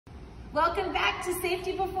Welcome back to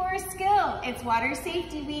Safety Before a Skill. It's Water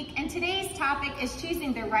Safety Week, and today's topic is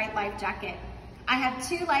choosing the right life jacket. I have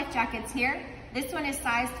two life jackets here. This one is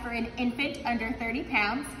sized for an infant under 30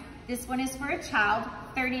 pounds. This one is for a child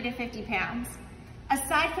 30 to 50 pounds.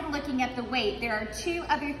 Aside from looking at the weight, there are two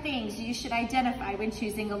other things you should identify when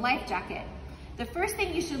choosing a life jacket. The first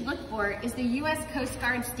thing you should look for is the U.S. Coast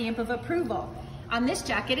Guard stamp of approval. On this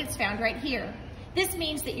jacket, it's found right here. This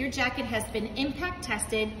means that your jacket has been impact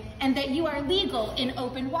tested and that you are legal in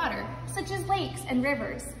open water, such as lakes and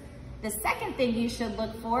rivers. The second thing you should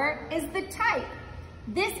look for is the type.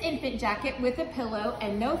 This infant jacket with a pillow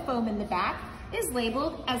and no foam in the back is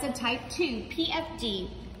labeled as a Type 2 PFD,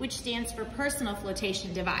 which stands for Personal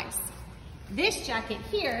Flotation Device. This jacket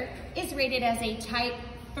here is rated as a Type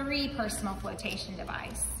 3 Personal Flotation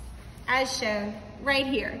Device, as shown right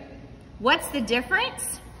here. What's the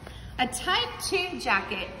difference? A Type 2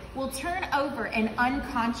 jacket will turn over an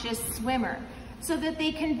unconscious swimmer so that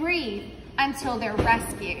they can breathe until they're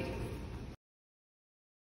rescued.